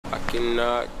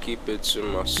cannot keep it to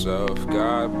myself.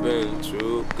 God been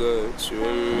too good to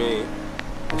me.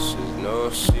 This is no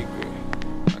secret.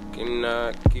 I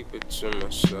cannot keep it to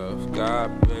myself.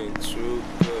 God been too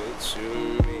good to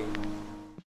me.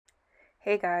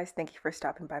 Hey guys, thank you for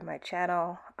stopping by my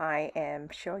channel. I am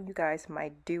showing you guys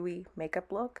my dewy makeup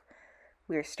look.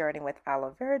 We are starting with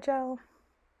aloe vera gel,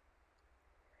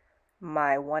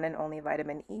 my one and only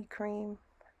vitamin E cream,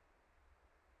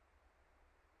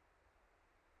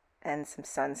 and some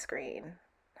sunscreen,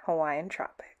 Hawaiian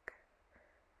Tropic.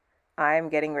 I'm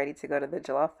getting ready to go to the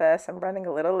Jollof Fest. I'm running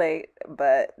a little late,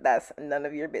 but that's none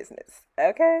of your business,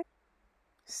 okay?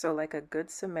 So like a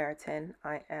good Samaritan,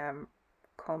 I am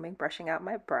brushing out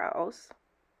my brows.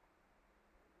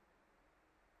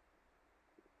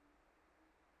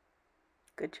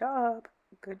 Good job,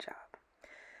 good job.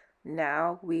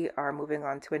 Now we are moving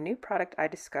on to a new product I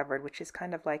discovered, which is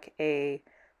kind of like a,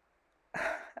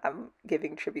 I'm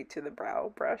giving tribute to the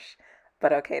brow brush,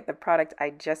 but okay, the product I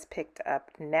just picked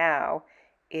up now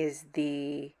is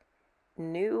the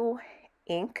new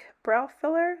ink brow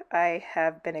filler I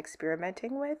have been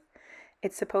experimenting with.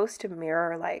 It's supposed to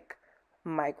mirror like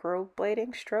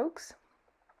microblading strokes.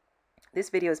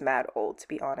 This video is mad old, to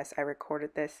be honest. I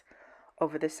recorded this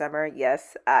over the summer.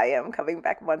 Yes, I am coming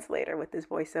back months later with this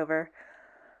voiceover.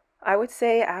 I would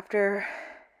say after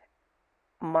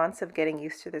months of getting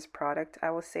used to this product,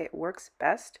 I will say it works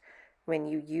best when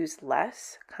you use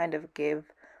less, kind of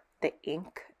give the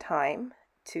ink time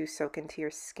to soak into your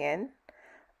skin.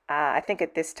 I think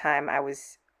at this time I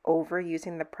was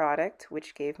overusing the product,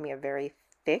 which gave me a very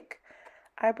thick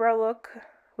eyebrow look,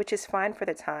 which is fine for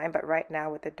the time, but right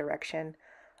now with the direction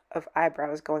of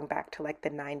eyebrows going back to like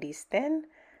the 90s thin,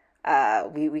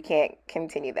 we can't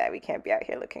continue that. We can't be out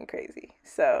here looking crazy.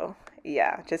 So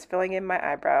yeah, just filling in my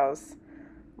eyebrows.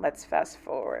 Let's fast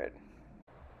forward.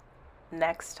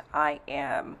 Next, I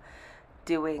am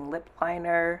doing lip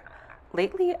liner.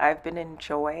 Lately, I've been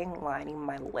enjoying lining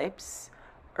my lips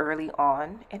early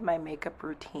on in my makeup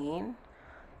routine.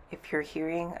 If you're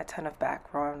hearing a ton of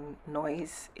background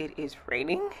noise, it is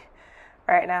raining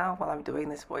right now while I'm doing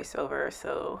this voiceover,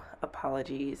 so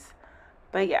apologies.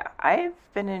 But yeah, I've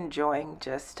been enjoying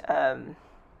just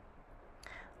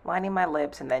lining my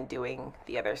lips and then doing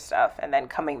the other stuff and then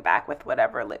coming back with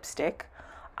whatever lipstick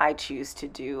I choose to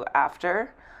do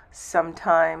after.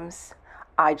 Sometimes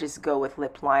I just go with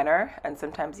lip liner, and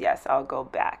sometimes, yes, I'll go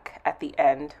back at the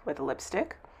end with a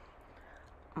lipstick.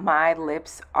 My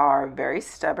lips are very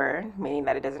stubborn, meaning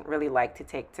that it doesn't really like to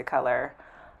take to color.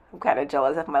 I'm kind of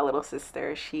jealous of my little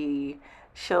sister.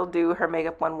 She'll do her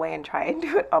makeup one way and try and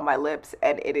do it on my lips,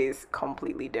 and it is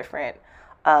completely different.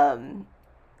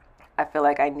 I feel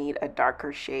like I need a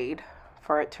darker shade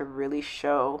for it to really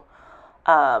show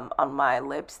on my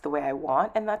lips the way I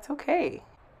want, and that's okay.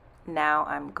 Now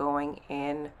I'm going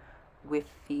in with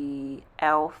the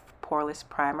Elf Poreless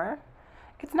Primer.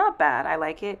 It's not bad. I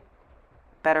like it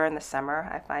better in the summer.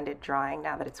 I find it drying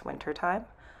now that it's winter time.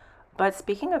 But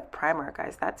speaking of primer,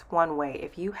 guys, that's one way.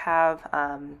 If you have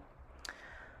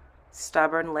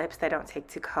stubborn lips that don't take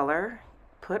to color,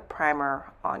 put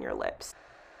primer on your lips.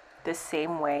 The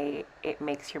same way it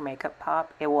makes your makeup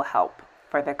pop, it will help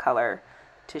for the color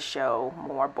to show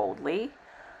more boldly.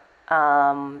 There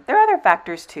are other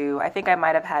factors too. I think I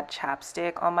might have had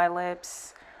chapstick on my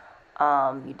lips.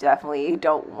 You definitely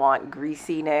don't want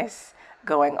greasiness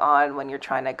going on when you're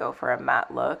trying to go for a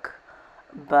matte look.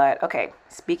 But okay,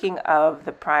 speaking of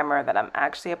the primer that I'm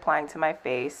actually applying to my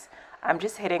face, I'm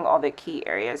just hitting all the key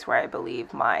areas where I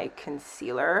believe my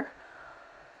concealer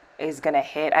is gonna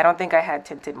hit. I don't think I had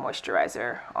tinted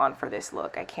moisturizer on for this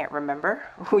look. I can't remember.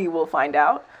 We will find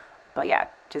out. But yeah,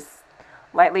 just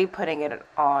lightly putting it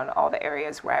on all the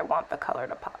areas where I want the color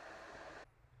to pop.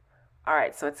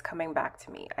 Alright, so it's coming back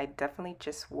to me. I definitely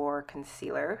just wore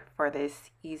concealer for this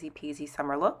easy peasy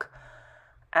summer look.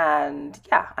 And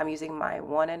yeah, I'm using my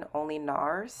one and only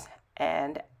Nars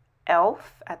and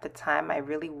Elf. At the time, I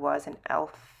really was an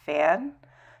Elf fan.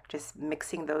 Just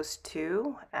mixing those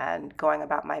two and going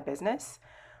about my business.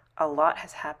 A lot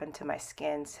has happened to my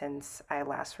skin since I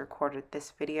last recorded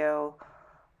this video.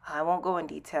 I won't go in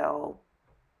detail.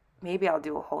 Maybe I'll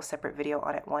do a whole separate video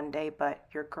on it one day, but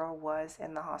your girl was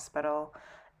in the hospital,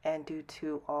 and due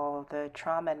to all the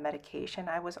trauma and medication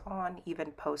I was on,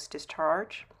 even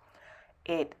post-discharge,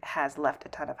 it has left a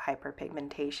ton of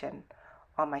hyperpigmentation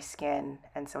on my skin.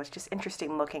 And so it's just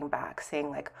interesting looking back, seeing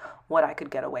like what I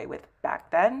could get away with back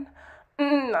then.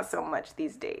 Not so much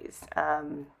these days.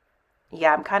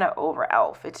 Yeah, I'm kind of over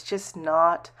Elf. It's just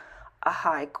not a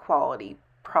high quality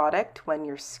product when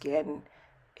your skin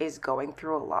is going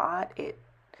through a lot.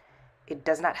 It it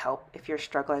does not help if you're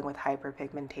struggling with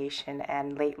hyperpigmentation,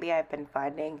 and lately I've been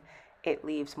finding it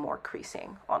leaves more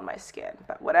creasing on my skin.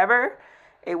 But whatever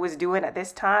it was doing at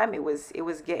this time, it was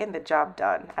getting the job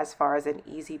done as far as an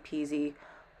easy peasy,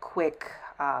 quick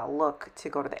look to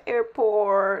go to the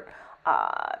airport,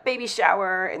 baby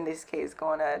shower, in this case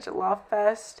going to Jollof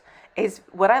Fest. Is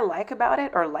what I like about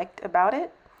it, or liked about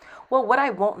it. Well, what I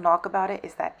won't knock about it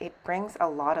is that it brings a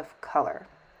lot of color.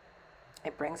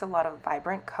 It brings a lot of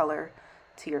vibrant color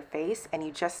to your face, and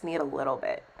you just need a little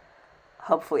bit.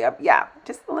 Hopefully, yeah,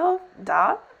 just a little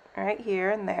dot right here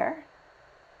and there.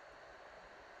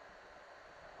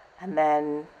 And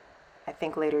then I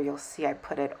think later you'll see I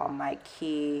put it on my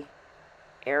key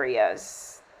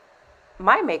areas.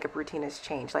 My makeup routine has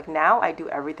changed. Like now I do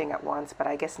everything at once, but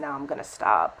I guess now I'm gonna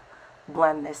stop,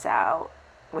 blend this out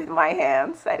with my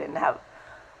hands. I didn't have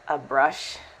a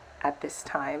brush at this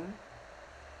time.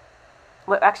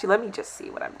 Well, actually, let me just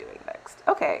see what I'm doing next.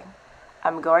 Okay,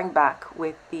 I'm going back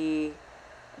with the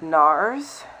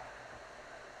Nars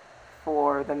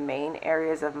for the main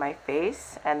areas of my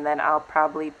face, and then I'll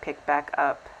probably pick back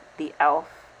up the Elf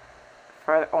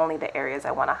for only the areas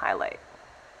I want to highlight.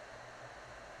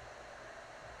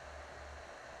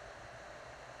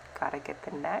 Gotta get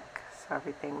the neck so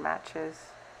everything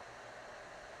matches.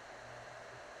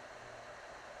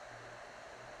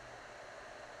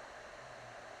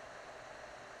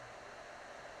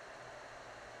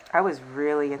 I was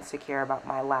really insecure about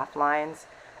my laugh lines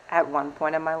at one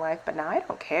point in my life, but now I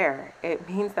don't care. It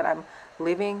means that I'm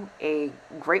living a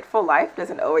grateful life.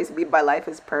 Doesn't always mean my life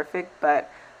is perfect, but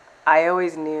I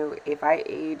always knew if I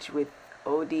age with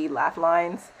OD laugh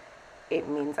lines, it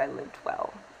means I lived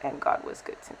well and God was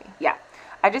good to me. Yeah,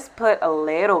 I just put a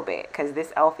little bit because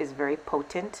this Elf is very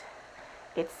potent.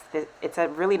 It's a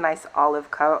really nice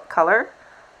olive color,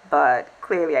 but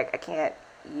clearly I can't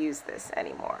use this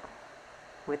anymore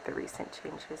with the recent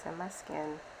changes in my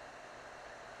skin.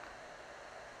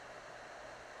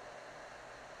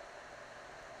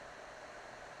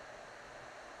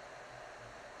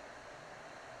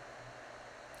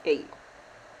 Hey.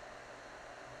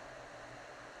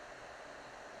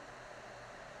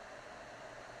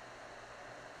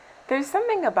 There's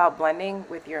something about blending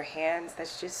with your hands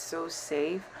that's just so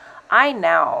safe. I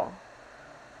now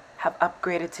have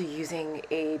upgraded to using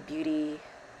a beauty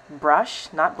brush,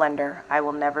 not blender. I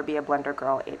will never be a blender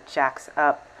girl. It jacks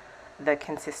up the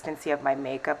consistency of my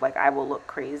makeup. Like I will look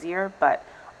crazier. But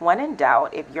when in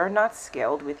doubt, if you're not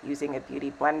skilled with using a beauty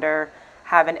blender,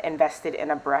 haven't invested in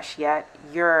a brush yet,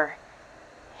 your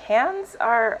hands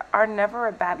are never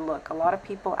a bad look. A lot of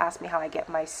people ask me how I get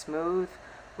my smooth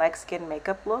like skin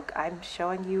makeup look. I'm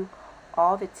showing you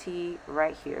all the tea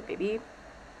right here, baby.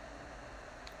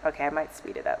 Okay, I might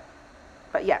speed it up.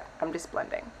 But yeah, I'm just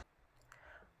blending.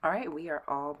 All right, we are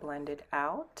all blended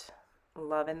out.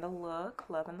 Loving the look,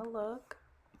 loving the look.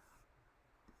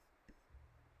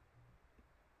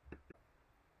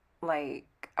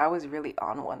 Like, I was really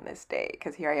on one this day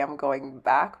because here I am going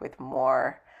back with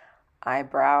more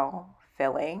eyebrow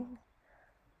filling.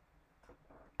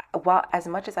 Well, as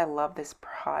much as I love this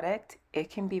product, it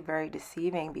can be very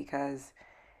deceiving because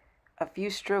a few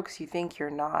strokes you think you're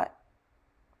not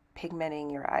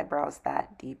pigmenting your eyebrows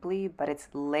that deeply, but it's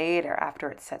later after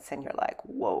it sets in, you're like,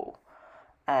 whoa.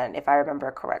 And if I remember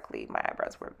correctly, my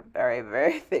eyebrows were very,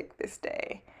 very thick this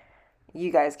day. You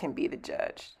guys can be the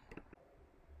judge.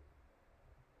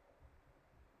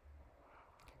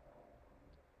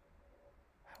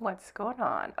 What's going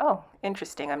on? Oh,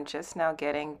 interesting. I'm just now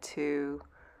getting to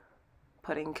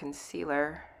putting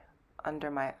concealer under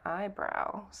my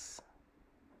eyebrows.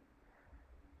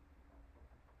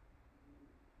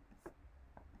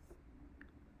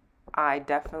 I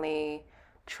definitely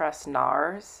trust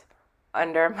Nars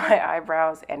under my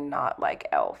eyebrows and not like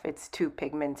Elf. It's too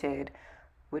pigmented,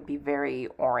 would be very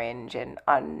orange and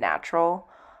unnatural.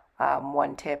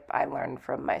 One tip I learned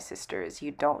from my sister is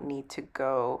you don't need to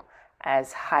go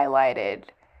as highlighted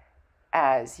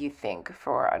as you think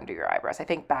for under your eyebrows. I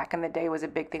think back in the day was a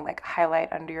big thing, like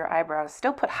highlight under your eyebrows.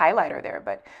 Still put highlighter there,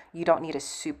 but you don't need a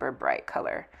super bright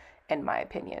color, in my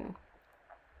opinion.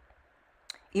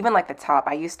 Even like the top,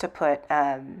 I used to put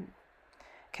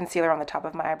concealer on the top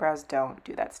of my eyebrows. Don't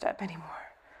do that step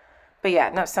anymore. But yeah,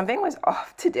 no, something was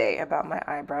off today about my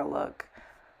eyebrow look,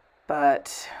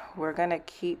 but we're gonna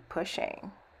keep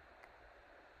pushing.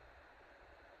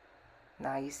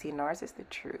 Now you see, Nars is the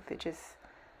truth. It just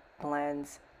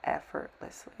blends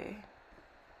effortlessly.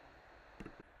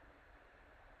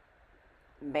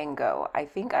 Bingo. I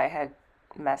think I had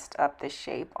messed up the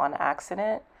shape on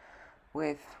accident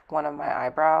with one of my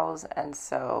eyebrows, and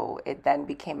so it then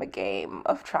became a game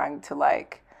of trying to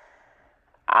like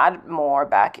add more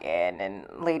back in. And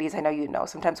ladies, I know you know,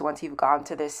 sometimes once you've gone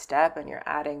to this step and you're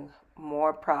adding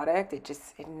more product,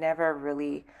 it never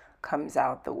really comes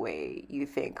out the way you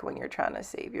think when you're trying to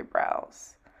save your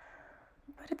brows.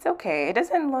 But it's okay. It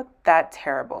doesn't look that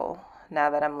terrible now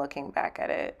that I'm looking back at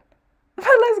it. But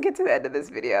let's get to the end of this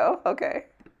video. Okay.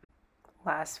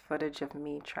 Last footage of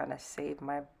me trying to save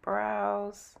my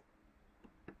brows.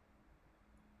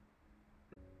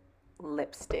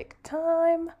 Lipstick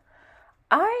time.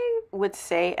 I would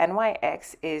say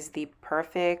NYX is the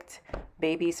perfect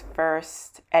baby's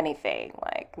first anything,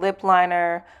 like lip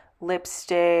liner,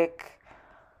 lipstick,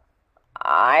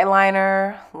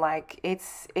 eyeliner. Like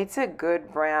it's a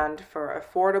good brand for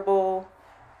affordable,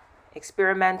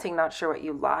 experimenting, not sure what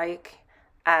you like.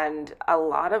 And a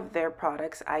lot of their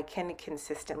products I can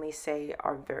consistently say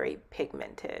are very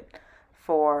pigmented.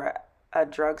 For a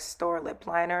drugstore lip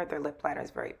liner, their lip liner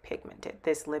is very pigmented.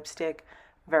 This lipstick,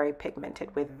 very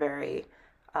pigmented with very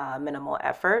minimal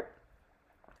effort.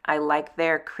 I like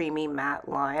their creamy matte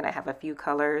line. I have a few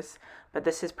colors, but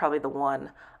this is probably the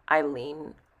one I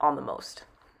lean on the most.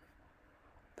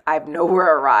 I've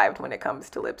nowhere arrived when it comes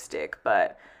to lipstick,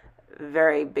 but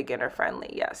very beginner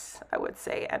friendly. Yes, I would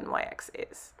say NYX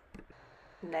is.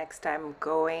 Next, I'm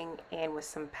going in with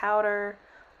some powder.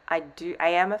 I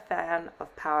am a fan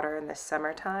of powder in the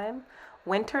summertime.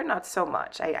 Winter, not so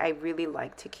much. I really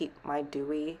like to keep my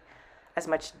dewy, as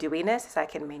much dewiness as I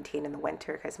can maintain in the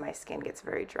winter because my skin gets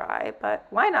very dry, but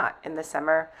why not in the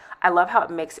summer? I love how it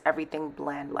makes everything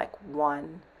blend like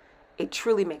one. It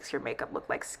truly makes your makeup look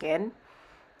like skin.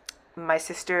 My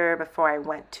sister, before I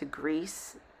went to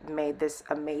Greece, made this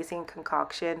amazing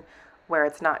concoction where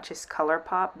it's not just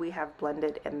ColourPop. We have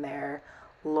blended in there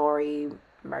Laura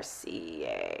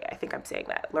Mercier. I think I'm saying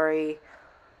that. Laura,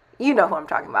 you know who I'm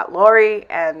talking about. Laura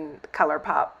and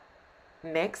ColourPop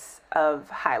mix of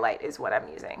highlight is what I'm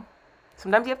using.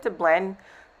 Sometimes you have to blend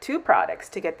two products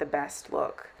to get the best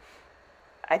look.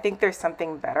 I think there's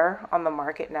something better on the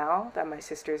market now that my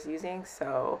sister's using,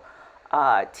 so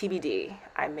TBD,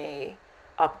 I may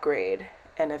upgrade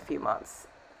in a few months.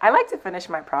 I like to finish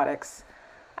my products.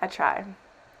 I try.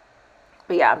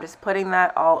 But yeah, I'm just putting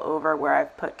that all over where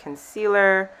I've put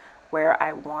concealer, where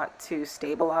I want to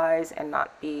stabilize and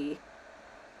not be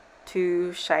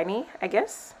too shiny, I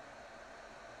guess.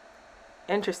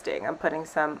 Interesting. I'm putting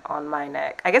some on my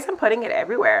neck. I guess I'm putting it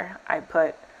everywhere. I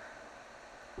put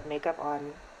makeup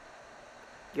on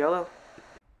YOLO.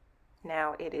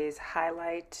 Now it is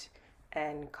highlight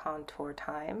and contour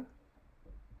time.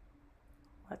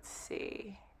 Let's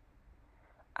see.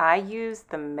 I use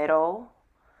the middle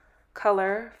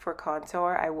color for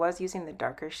contour. I was using the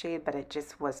darker shade, but it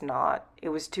just was not, it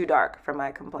was too dark for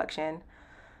my complexion.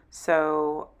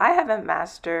 So I haven't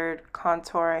mastered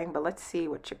contouring, but let's see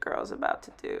what your girl's about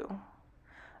to do.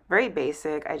 Very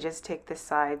basic. I just take the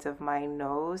sides of my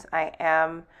nose. I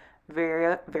am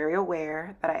very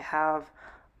aware that I have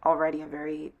already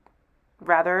a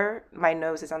my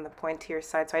nose is on the pointier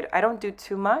side, so I don't do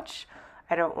too much.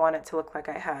 I don't want it to look like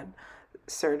I had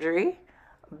surgery,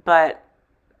 but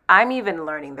I'm even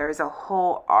learning. There's a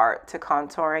whole art to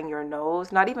contouring your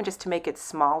nose, not even just to make it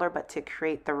smaller, but to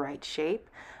create the right shape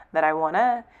that I want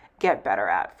to get better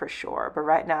at for sure. But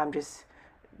right now I'm just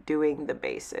doing the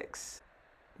basics.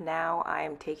 Now I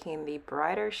am taking the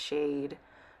brighter shade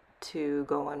to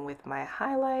go in with my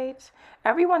highlight.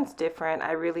 Everyone's different.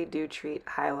 I really do treat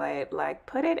highlight like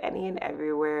put it any and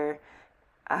everywhere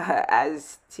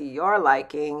as to your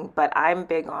liking, but I'm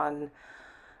big on,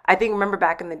 I think, remember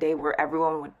back in the day where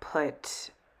everyone would put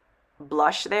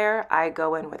blush there? I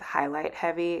go in with highlight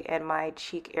heavy in my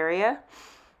cheek area,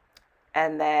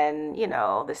 and then, you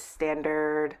know, the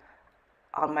standard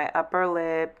on my upper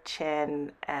lip,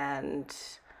 chin, and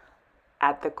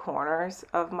at the corners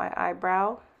of my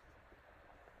eyebrow,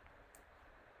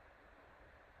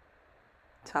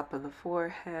 top of the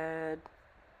forehead.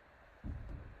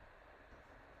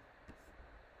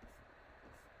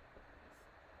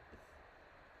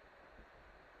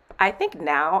 I think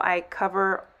now I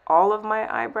cover all of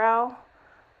my eyebrow,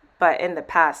 but in the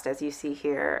past, as you see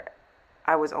here,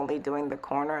 I was only doing the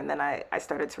corner, and then I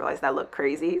started to realize that looked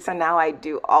crazy. So now I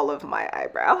do all of my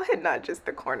eyebrow and not just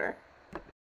the corner.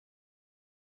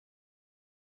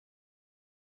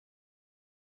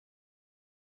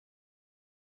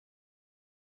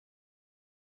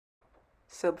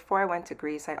 So before I went to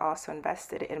Greece, I also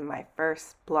invested in my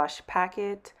first blush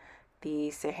packet,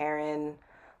 the Saharan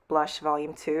Blush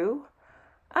Volume 2.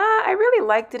 I really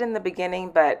liked it in the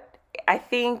beginning, but I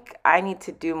think I need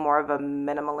to do more of a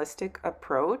minimalistic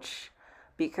approach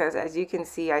because, as you can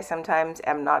see, I sometimes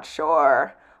am not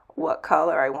sure what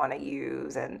color I want to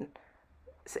use, and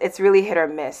it's really hit or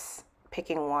miss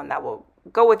picking one that will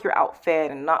go with your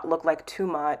outfit and not look like too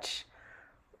much.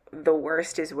 The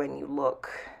worst is when you look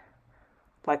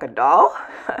like a doll.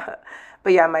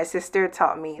 But yeah, my sister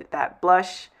taught me that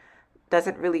blush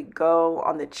doesn't really go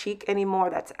on the cheek anymore.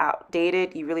 That's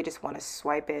outdated. You really just want to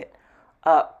swipe it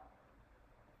up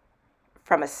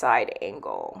from a side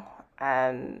angle.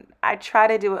 And I try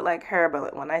to do it like her,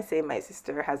 but when I say my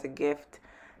sister has a gift,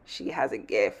 she has a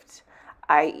gift.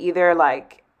 I either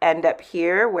like end up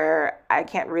here where I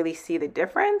can't really see the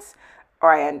difference,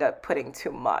 or I end up putting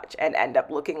too much and end up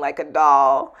looking like a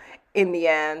doll in the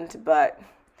end. But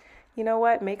you know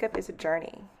what? Makeup is a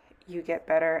journey. You get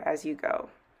better as you go.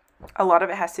 A lot of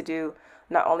it has to do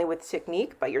not only with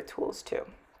technique, but your tools too.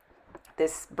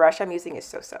 This brush I'm using is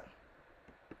So-So.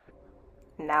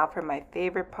 Now for my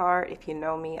favorite part. If you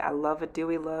know me, I love a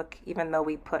dewy look. Even though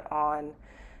we put on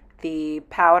the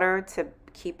powder to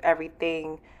keep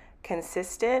everything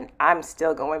consistent, I'm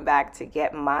still going back to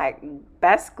get my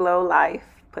best glow life.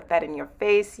 Put that in your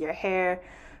face, your hair.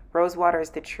 Rose water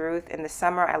is the truth. In the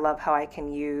summer, I love how I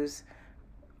can use,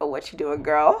 oh, what you doing,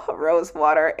 girl? Rose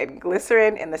water and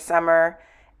glycerin in the summer.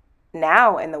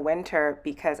 Now in the winter,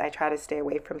 because I try to stay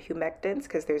away from humectants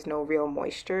because there's no real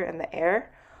moisture in the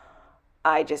air,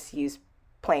 I just use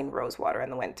plain rose water in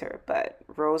the winter. But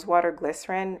rose water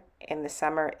glycerin in the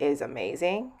summer is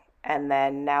amazing. And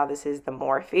then now this is the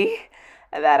Morphe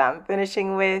that I'm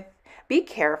finishing with. Be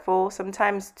careful.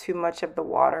 Sometimes too much of the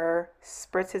water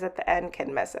spritzes at the end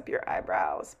can mess up your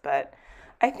eyebrows. But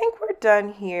I think we're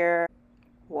done here.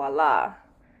 Voila.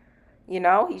 You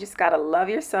know, you just gotta love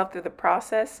yourself through the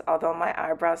process. Although my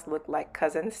eyebrows look like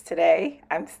cousins today,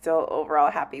 I'm still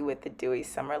overall happy with the dewy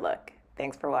summer look.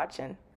 Thanks for watching.